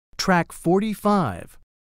Track 45.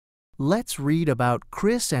 Let's read about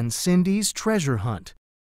Chris and Cindy's treasure hunt.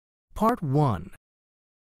 Part 1.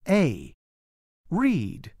 A.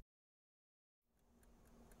 Read.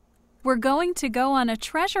 We're going to go on a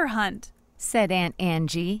treasure hunt, said Aunt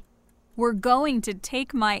Angie. We're going to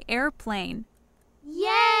take my airplane.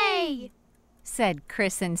 Yay! Said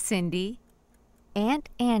Chris and Cindy. Aunt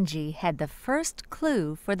Angie had the first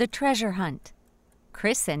clue for the treasure hunt.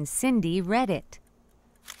 Chris and Cindy read it.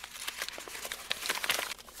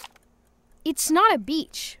 It's not a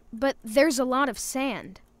beach, but there's a lot of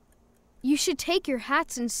sand. You should take your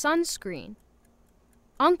hats and sunscreen.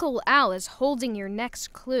 Uncle Al is holding your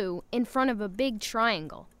next clue in front of a big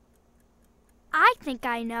triangle. I think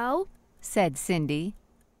I know, said Cindy.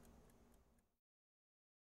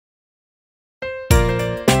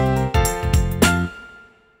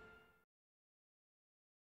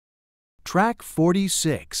 Track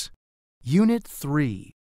 46. Unit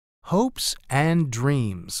 3. Hopes and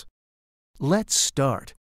Dreams. Let's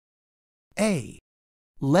start. A.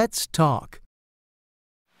 Let's talk.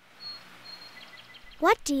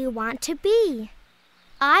 What do you want to be?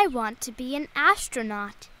 I want to be an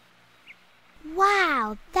astronaut.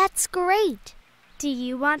 Wow, that's great. Do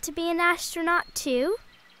you want to be an astronaut too?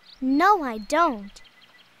 No, I don't.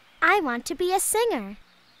 I want to be a singer.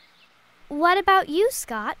 What about you,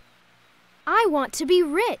 Scott? I want to be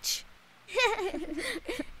rich.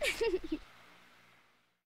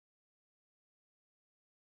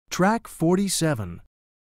 Track 47.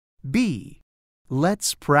 B.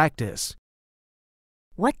 Let's practice.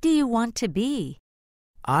 What do you want to be?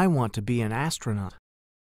 I want to be an astronaut.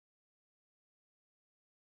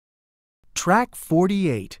 Track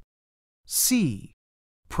 48. C.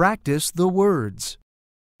 Practice the words.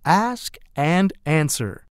 Ask and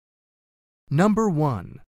answer. Number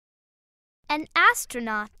 1. An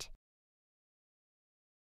astronaut.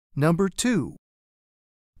 Number 2.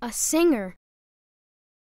 A singer.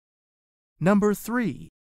 Number 3.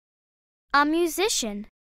 A musician.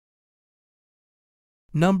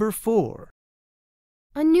 Number 4.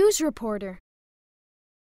 A news reporter.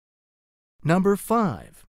 Number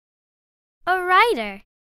 5. A writer.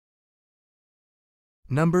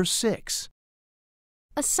 Number 6.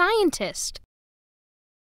 A scientist.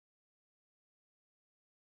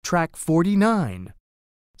 Track 49.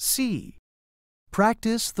 C.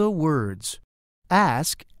 Practice the words.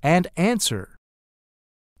 Ask and answer.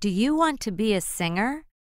 Do you want to be a singer?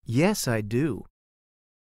 Yes, I do.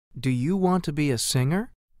 Do you want to be a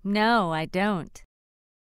singer? No, I don't.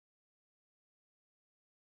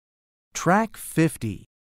 Track 50.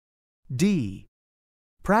 D.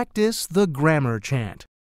 Practice the grammar chant.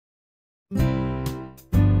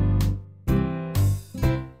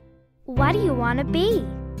 What do you want to be?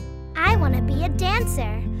 I want to be a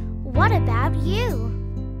dancer. What about you?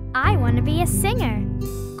 I want to be a singer.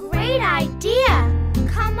 Great idea!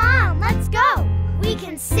 Come on, let's go! We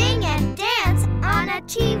can sing and dance on a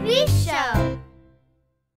TV show.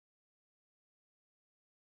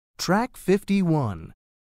 Track 51.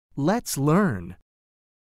 Let's learn.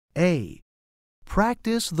 A.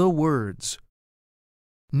 Practice the words.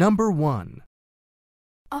 Number 1.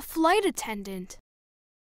 A flight attendant.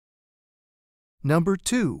 Number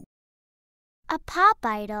 2. A pop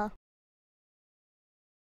idol.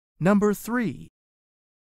 Number 3.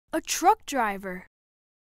 A truck driver.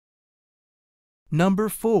 Number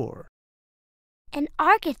 4. An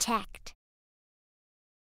architect.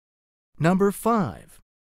 Number 5.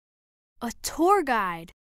 A tour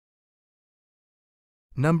guide.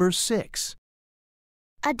 Number 6.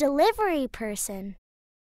 A delivery person.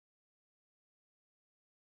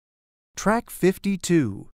 Track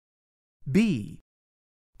 52. B.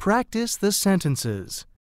 Practice the sentences.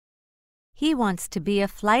 He wants to be a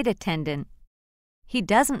flight attendant. He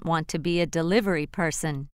doesn't want to be a delivery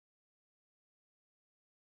person.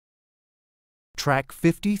 Track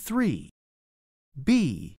 53.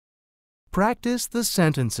 B. Practice the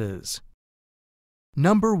sentences.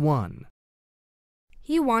 Number 1.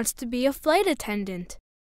 He wants to be a flight attendant.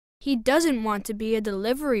 He doesn't want to be a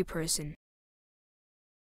delivery person.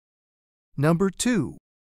 Number 2.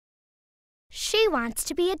 She wants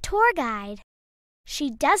to be a tour guide. She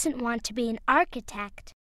doesn't want to be an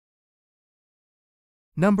architect.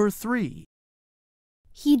 Number 3.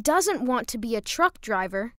 He doesn't want to be a truck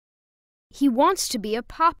driver. He wants to be a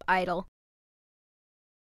pop idol.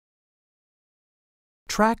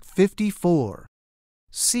 Track 54.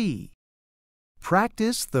 C.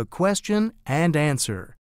 Practice the question and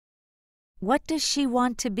answer. What does she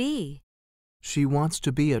want to be? She wants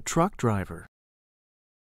to be a truck driver.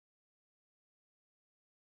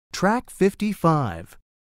 Track 55.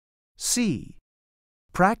 C.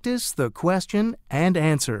 Practice the question and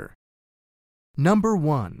answer. Number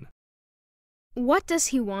 1. What does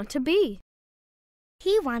he want to be?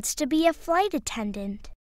 He wants to be a flight attendant.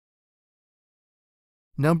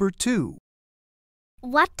 Number 2.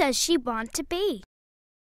 What does she want to be?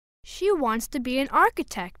 She wants to be an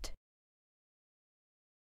architect.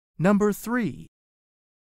 Number 3.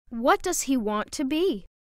 What does he want to be?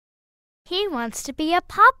 He wants to be a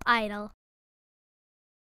pop idol.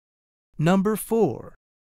 Number 4.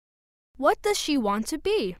 What does she want to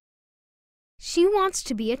be? She wants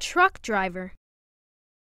to be a truck driver.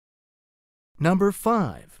 Number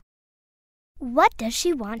 5. What does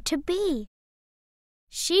she want to be?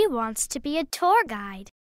 She wants to be a tour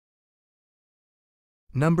guide.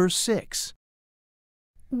 Number 6.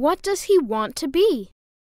 What does he want to be?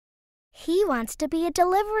 He wants to be a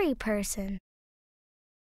delivery person.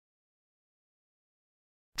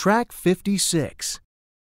 Track 56.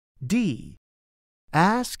 D.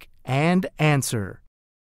 Ask and answer.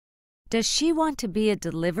 Does she want to be a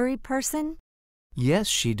delivery person? Yes,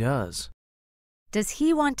 she does. Does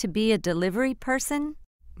he want to be a delivery person?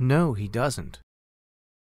 No, he doesn't.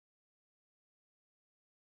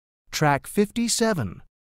 Track 57.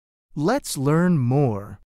 Let's learn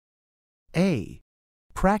more. A.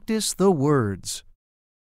 Practice the words.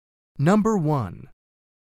 Number 1.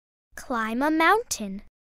 Climb a mountain.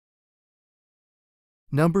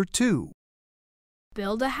 Number 2.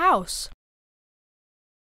 Build a house.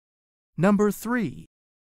 Number 3.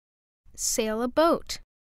 Sail a boat.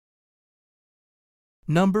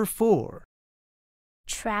 Number 4.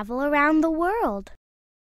 Travel around the world.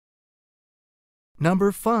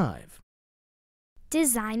 Number 5.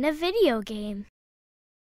 Design a video game.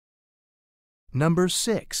 Number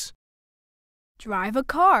 6. Drive a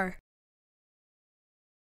car.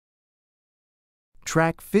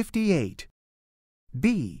 Track 58.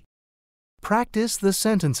 B. Practice the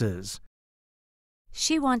sentences.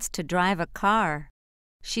 She wants to drive a car.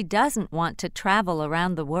 She doesn't want to travel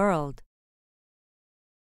around the world.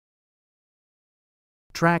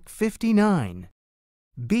 Track 59.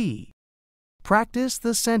 B. Practice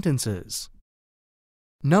the sentences.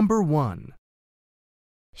 Number 1.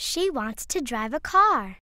 She wants to drive a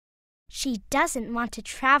car. She doesn't want to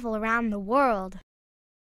travel around the world.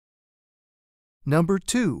 Number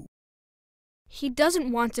 2. He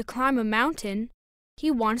doesn't want to climb a mountain.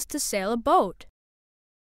 He wants to sail a boat.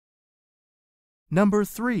 Number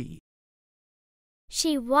 3.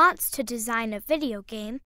 She wants to design a video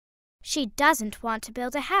game. She doesn't want to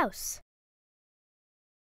build a house.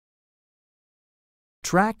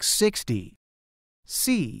 Track 60.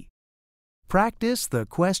 C. Practice the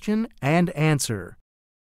question and answer.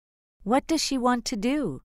 What does she want to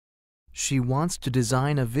do? She wants to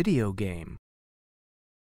design a video game.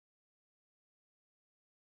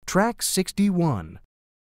 Track 61.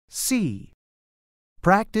 C.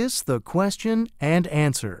 Practice the question and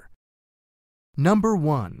answer. Number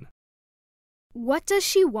 1. What does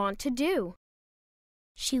she want to do?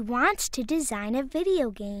 She wants to design a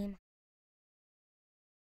video game.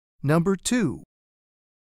 Number 2.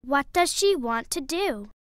 What does she want to do?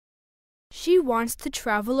 She wants to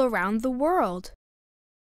travel around the world.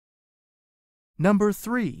 Number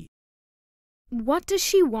 3. What does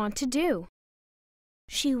she want to do?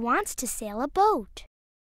 She wants to sail a boat.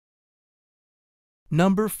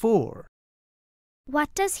 Number 4.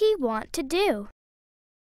 What does he want to do?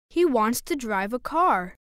 He wants to drive a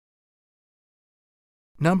car.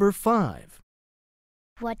 Number 5.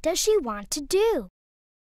 What does she want to do?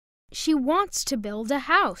 She wants to build a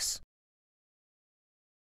house.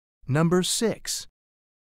 Number 6.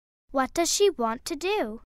 What does she want to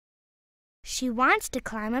do? She wants to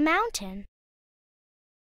climb a mountain.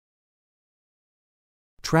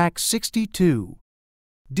 Track 62.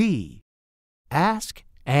 D. Ask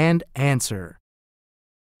and answer.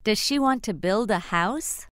 Does she want to build a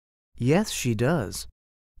house? Yes, she does.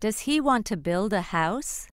 Does he want to build a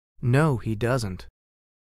house? No, he doesn't.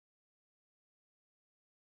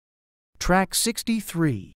 Track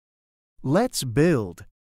 63. Let's build.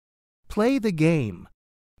 Play the game.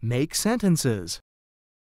 Make sentences.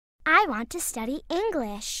 I want to study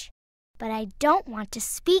English, but I don't want to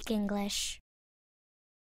speak English.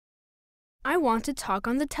 I want to talk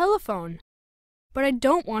on the telephone, but I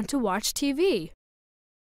don't want to watch TV.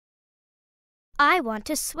 I want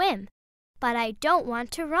to swim, but I don't want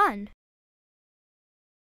to run.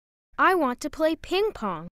 I want to play ping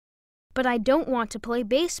pong, but I don't want to play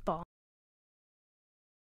baseball.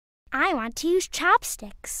 I want to use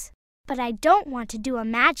chopsticks, but I don't want to do a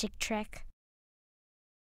magic trick.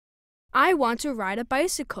 I want to ride a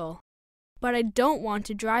bicycle, but I don't want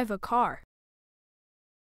to drive a car.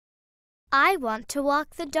 I want to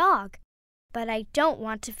walk the dog, but I don't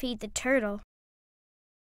want to feed the turtle.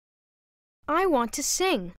 I want to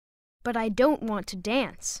sing, but I don't want to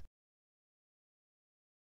dance.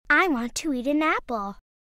 I want to eat an apple,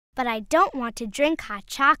 but I don't want to drink hot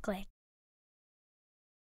chocolate.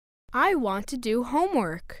 I want to do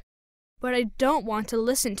homework, but I don't want to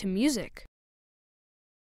listen to music.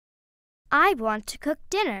 I want to cook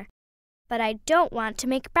dinner, but I don't want to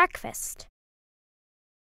make breakfast.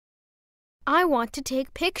 I want to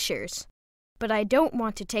take pictures, but I don't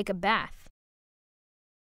want to take a bath.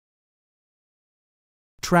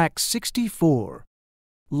 Track 64.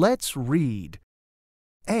 Let's read.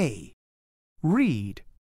 A. Read.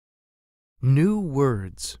 New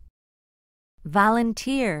words.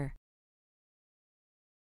 Volunteer.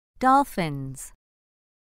 Dolphins.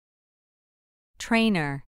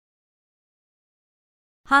 Trainer.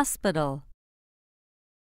 Hospital.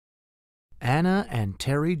 Anna and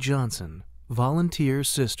Terry Johnson, volunteer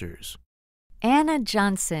sisters. Anna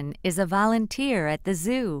Johnson is a volunteer at the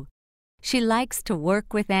zoo. She likes to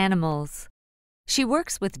work with animals. She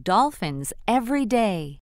works with dolphins every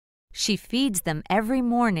day. She feeds them every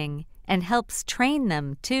morning and helps train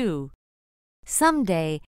them, too.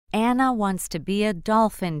 Someday, Anna wants to be a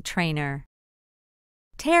dolphin trainer.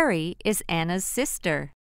 Terry is Anna's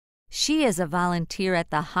sister. She is a volunteer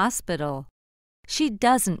at the hospital. She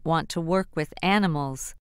doesn't want to work with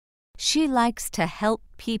animals. She likes to help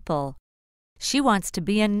people. She wants to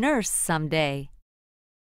be a nurse someday.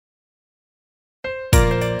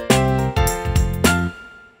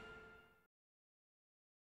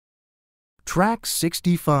 Track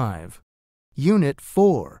 65. Unit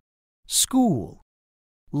 4. School.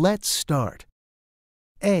 Let's start.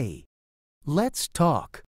 A. Let's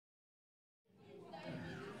talk.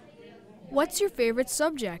 What's your favorite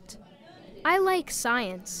subject? I like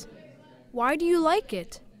science. Why do you like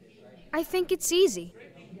it? I think it's easy.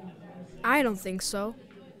 I don't think so.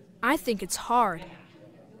 I think it's hard.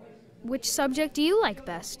 Which subject do you like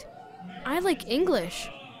best? I like English.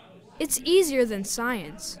 It's easier than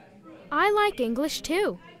science. I like English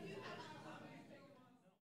too.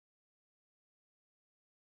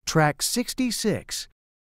 Track 66.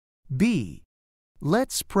 B.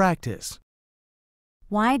 Let's practice.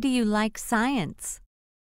 Why do you like science?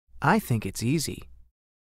 I think it's easy.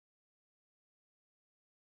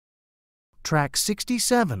 Track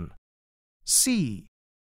 67. C.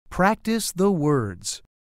 Practice the words.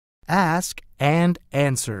 Ask and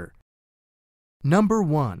answer. Number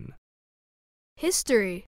 1.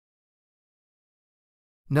 History.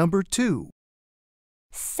 Number 2.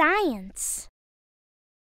 Science.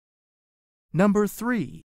 Number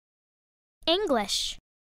 3. English.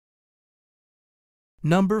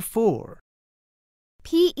 Number 4.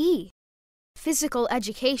 PE. Physical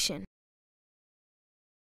education.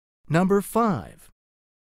 Number 5.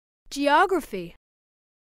 Geography.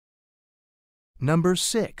 Number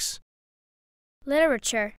 6.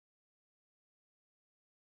 Literature.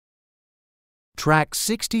 Track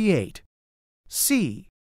 68. C.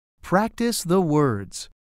 Practice the words.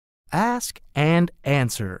 Ask and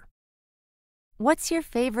answer. What's your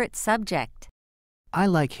favorite subject? I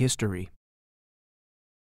like history.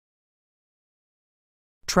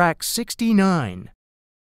 Track 69.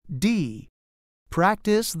 D.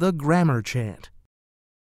 Practice the grammar chant.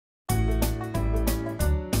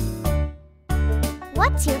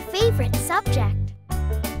 What's your favorite subject?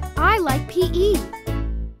 I like PE.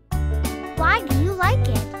 Why do you like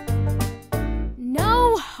it?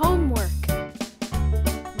 No homework.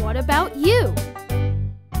 What about you?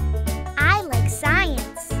 I like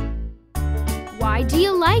science. Why do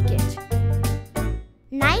you like it?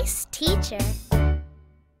 Nice teacher.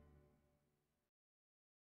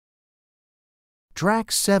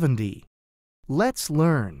 Track 70. Let's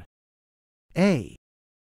learn. A.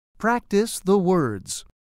 Practice the words.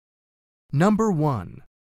 Number 1.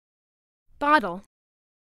 Bottle.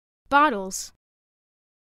 Bottles.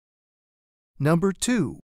 Number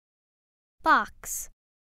 2. Box.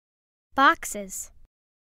 Boxes.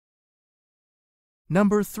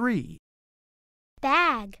 Number 3.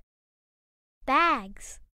 Bag.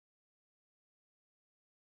 Bags.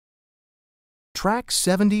 Track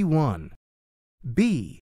 71.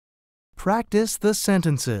 B. Practice the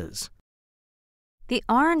sentences. The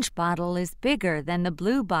orange bottle is bigger than the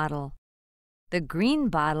blue bottle. The green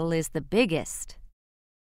bottle is the biggest.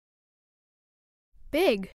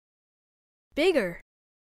 Big. Bigger.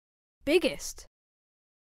 Biggest.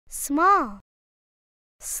 Small.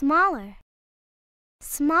 Smaller.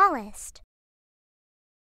 Smallest.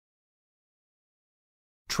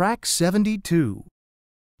 Track 72.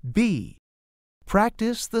 B.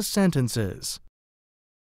 Practice the sentences.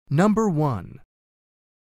 Number 1.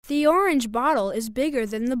 The orange bottle is bigger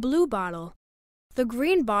than the blue bottle. The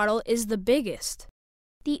green bottle is the biggest.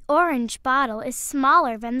 The orange bottle is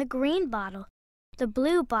smaller than the green bottle. The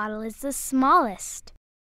blue bottle is the smallest.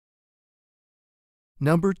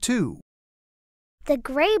 Number 2. The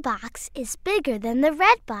gray box is bigger than the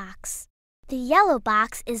red box. The yellow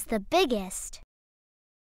box is the biggest.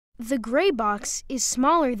 The gray box is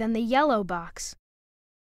smaller than the yellow box.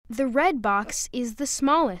 The red box is the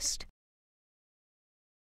smallest.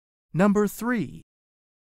 Number 3.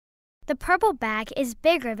 The purple bag is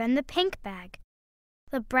bigger than the pink bag.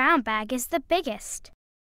 The brown bag is the biggest.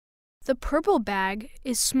 The purple bag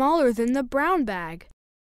is smaller than the brown bag.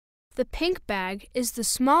 The pink bag is the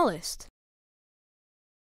smallest.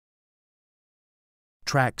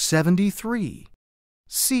 Track 73.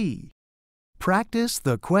 C. Practice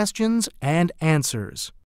the questions and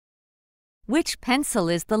answers. Which pencil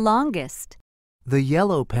is the longest? The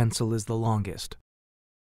yellow pencil is the longest.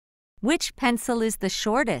 Which pencil is the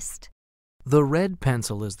shortest? The red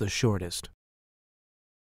pencil is the shortest.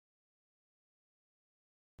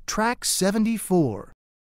 Track 74.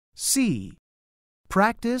 C.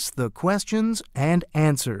 Practice the questions and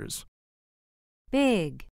answers.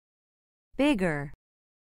 Big, bigger,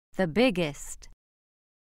 the biggest.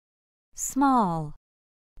 Small,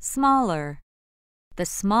 smaller, the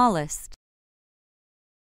smallest.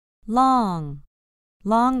 Long,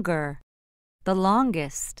 longer, the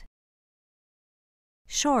longest.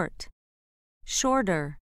 Short,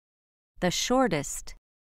 shorter, the shortest.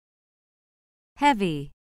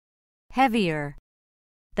 Heavy, heavier,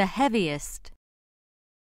 the heaviest.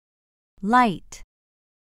 Light,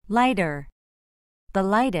 lighter, the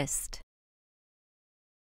lightest.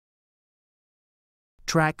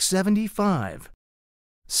 Track 75.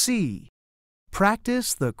 C.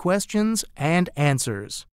 Practice the questions and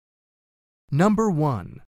answers. Number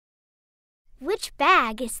 1. Which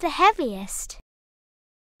bag is the heaviest?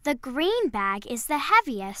 The green bag is the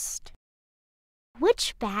heaviest.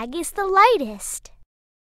 Which bag is the lightest?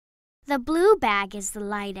 The blue bag is the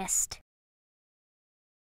lightest.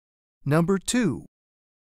 Number 2.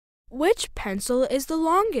 Which pencil is the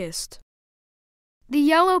longest? The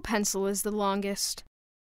yellow pencil is the longest.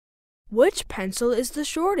 Which pencil is the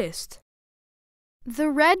shortest? The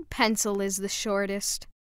red pencil is the shortest.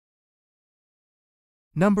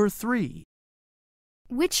 Number 3.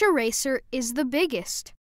 Which eraser is the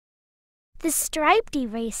biggest? The striped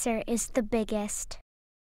eraser is the biggest.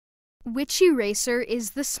 Which eraser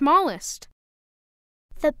is the smallest?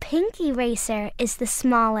 The pink eraser is the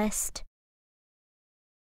smallest.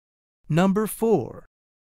 Number 4.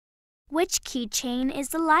 Which keychain is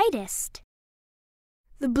the lightest?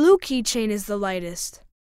 The blue keychain is the lightest.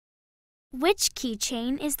 Which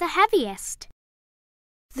keychain is the heaviest?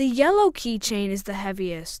 The yellow keychain is the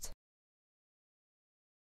heaviest.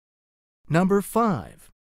 Number 5.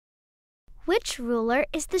 Which ruler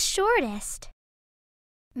is the shortest?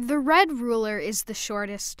 The red ruler is the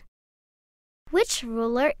shortest. Which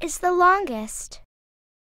ruler is the longest?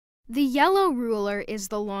 The yellow ruler is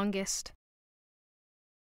the longest.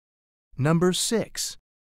 Number 6.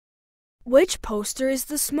 Which poster is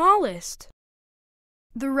the smallest?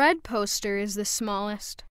 The red poster is the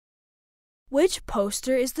smallest. Which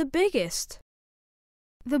poster is the biggest?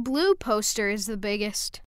 The blue poster is the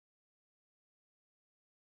biggest.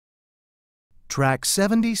 Track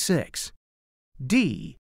 76.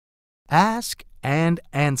 D. Ask and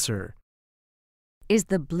answer. Is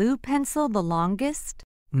the blue pencil the longest?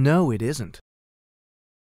 No, it isn't.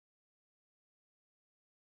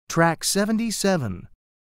 Track 77.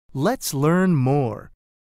 Let's learn more.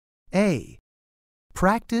 A.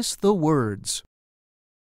 Practice the words.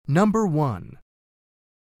 Number 1.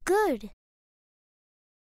 Good.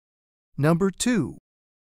 Number 2.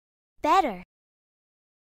 Better.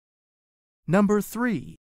 Number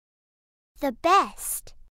 3. The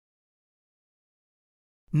best.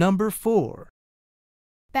 Number 4.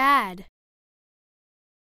 Bad.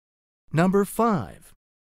 Number 5.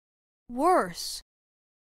 Worse.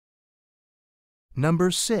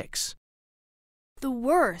 Number 6. The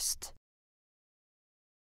worst.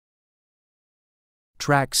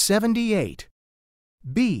 Track 78.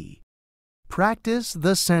 B. Practice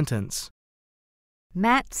the sentence.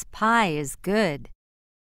 Matt's pie is good.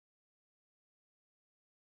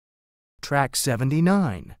 Track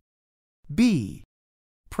 79. B.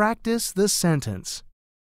 Practice the sentence.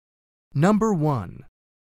 Number 1.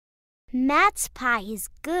 Matt's pie is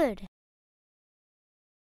good.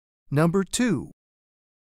 Number 2.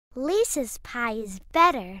 Lisa's pie is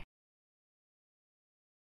better.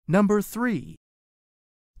 Number 3.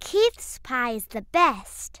 Keith's pie is the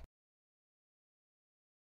best.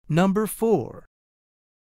 Number 4.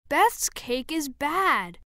 Beth's cake is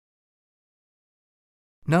bad.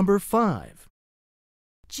 Number 5.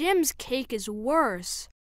 Jim's cake is worse.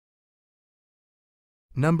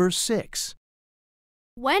 Number 6.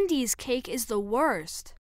 Wendy's cake is the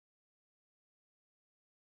worst.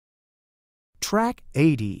 Track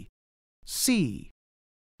 80. C.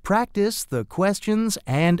 Practice the questions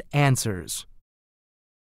and answers.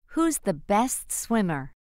 Who's the best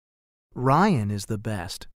swimmer? Ryan is the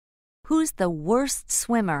best. Who's the worst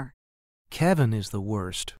swimmer? Kevin is the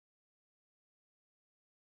worst.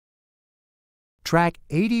 Track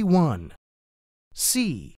 81.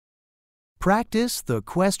 C. Practice the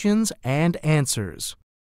questions and answers.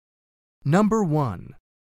 Number 1.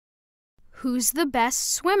 Who's the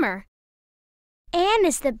best swimmer? Anne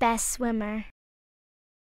is the best swimmer.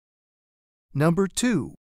 Number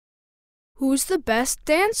 2. Who's the best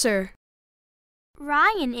dancer?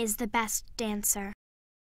 Ryan is the best dancer.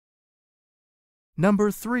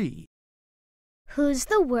 Number 3. Who's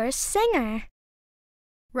the worst singer?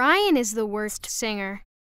 Ryan is the worst singer.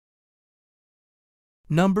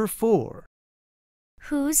 Number 4.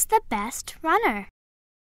 Who's the best runner?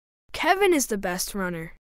 Kevin is the best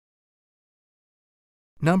runner.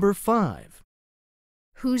 Number 5.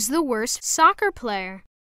 Who's the worst soccer player?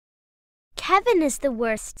 Kevin is the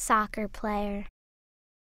worst soccer player.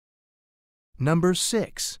 Number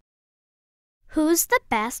 6. Who's the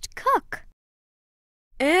best cook?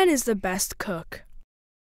 Anne is the best cook.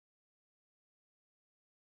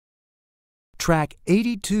 Track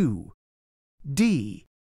 82. D.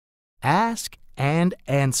 Ask and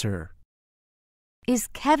answer. Is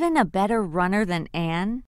Kevin a better runner than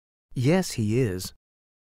Anne? Yes, he is.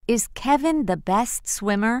 Is Kevin the best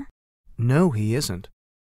swimmer? No, he isn't.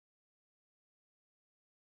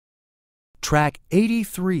 Track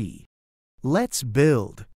 83. Let's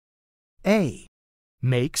build. A.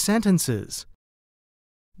 Make sentences.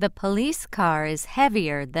 The police car is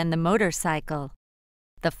heavier than the motorcycle.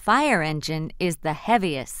 The fire engine is the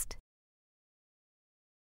heaviest.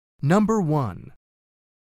 Number 1.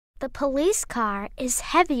 The police car is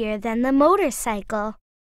heavier than the motorcycle.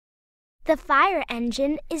 The fire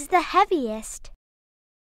engine is the heaviest.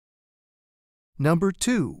 Number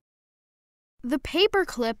 2. The paper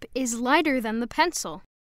clip is lighter than the pencil.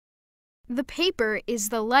 The paper is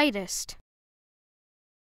the lightest.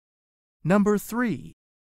 Number 3.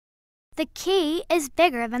 The key is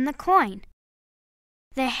bigger than the coin.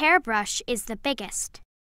 The hairbrush is the biggest.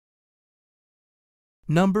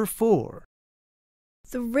 Number 4.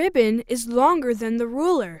 The ribbon is longer than the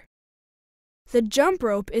ruler. The jump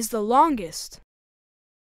rope is the longest.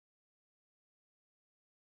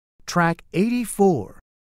 Track 84.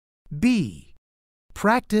 B.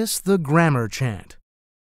 Practice the grammar chant.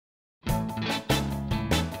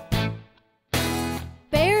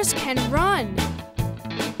 Bears can run.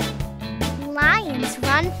 Lions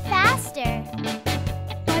run faster.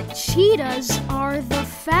 But cheetahs are the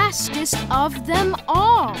fastest of them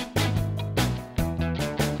all.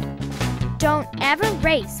 Don't ever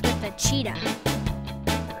race with a cheetah.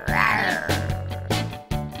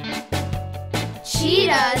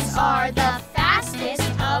 Cheetahs are the fastest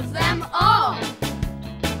of them all.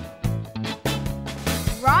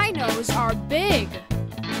 Rhinos are big.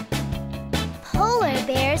 Polar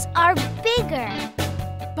bears are bigger.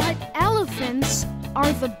 But elephants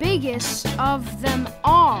are the biggest of them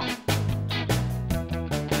all.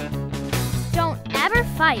 Don't ever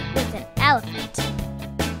fight with an elephant.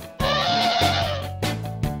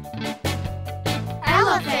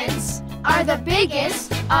 Elephants are the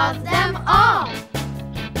biggest of them all.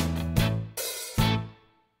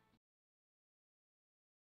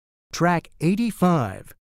 Track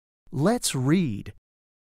 85. Let's read.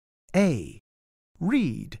 A.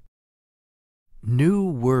 Read. New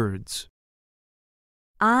words.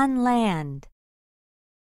 On land.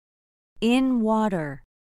 In water.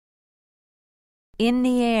 In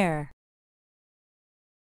the air.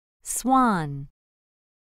 Swan.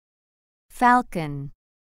 Falcon.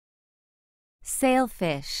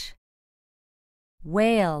 Sailfish.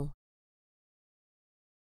 Whale.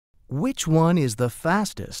 Which one is the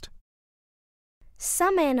fastest?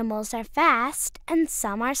 Some animals are fast and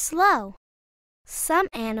some are slow. Some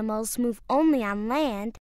animals move only on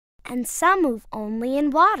land and some move only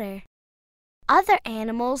in water. Other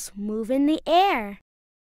animals move in the air.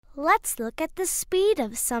 Let's look at the speed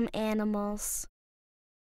of some animals.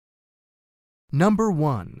 Number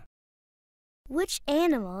 1. Which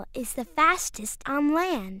animal is the fastest on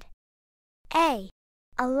land? A.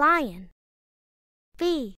 A lion.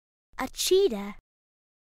 B. A cheetah.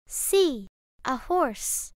 C. A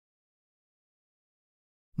horse.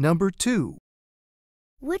 Number 2.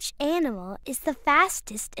 Which animal is the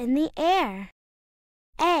fastest in the air?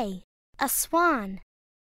 A. A swan.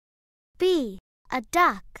 B. A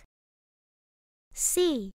duck.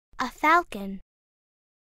 C. A falcon.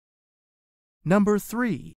 Number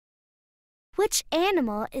 3. Which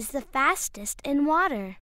animal is the fastest in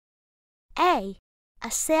water? A.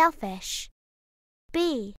 A sailfish.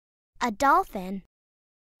 B. A dolphin.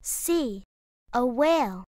 C. A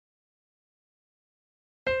whale.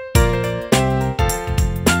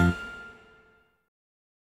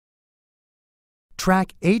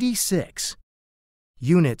 Track 86.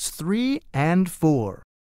 Units 3 and 4.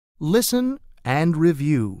 Listen and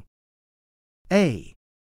review. A.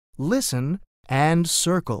 Listen and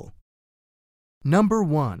circle. Number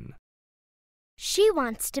 1. She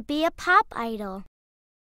wants to be a pop idol.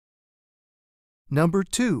 Number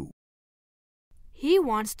 2. He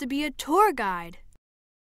wants to be a tour guide.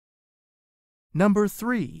 Number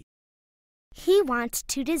 3. He wants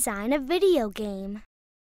to design a video game.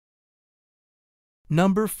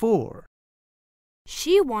 Number 4.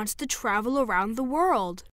 She wants to travel around the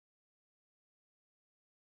world.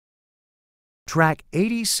 Track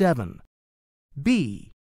 87.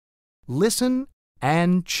 B. Listen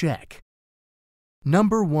and check.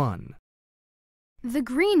 Number 1. The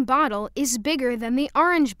green bottle is bigger than the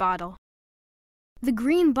orange bottle. The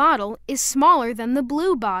green bottle is smaller than the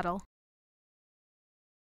blue bottle.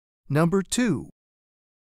 Number 2.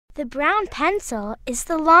 The brown pencil is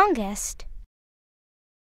the longest.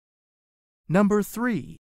 Number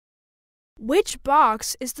 3. Which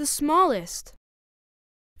box is the smallest?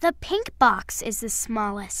 The pink box is the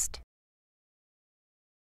smallest.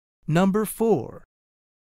 Number 4.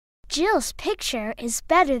 Jill's picture is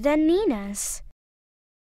better than Nina's.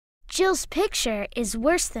 Jill's picture is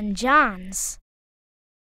worse than John's.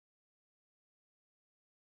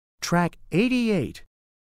 Track 88.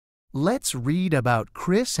 Let's read about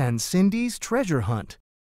Chris and Cindy's treasure hunt.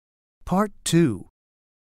 Part 2.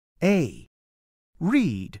 A.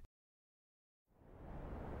 Read.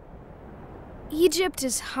 Egypt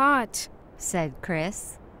is hot, said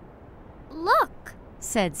Chris. Look,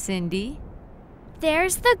 Said Cindy.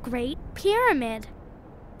 there's the Great Pyramid.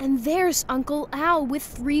 and there's Uncle Al with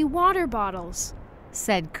 3 water bottles.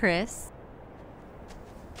 Said Chris.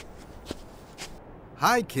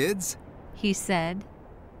 Hi, kids. He said.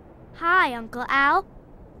 Hi, Uncle Al.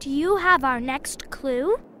 Do you have our next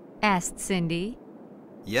clue? Asked Cindy.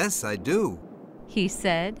 Yes, I do. He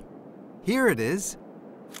said. Here it is.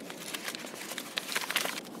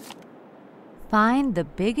 Find the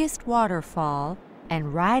biggest waterfall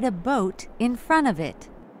and ride a boat in front of it,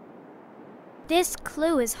 This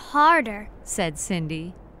clue is harder. said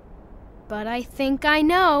Cindy. But I think I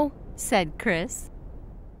know. Said Chris.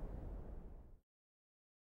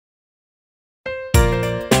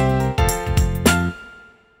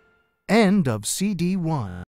 End of CD 1.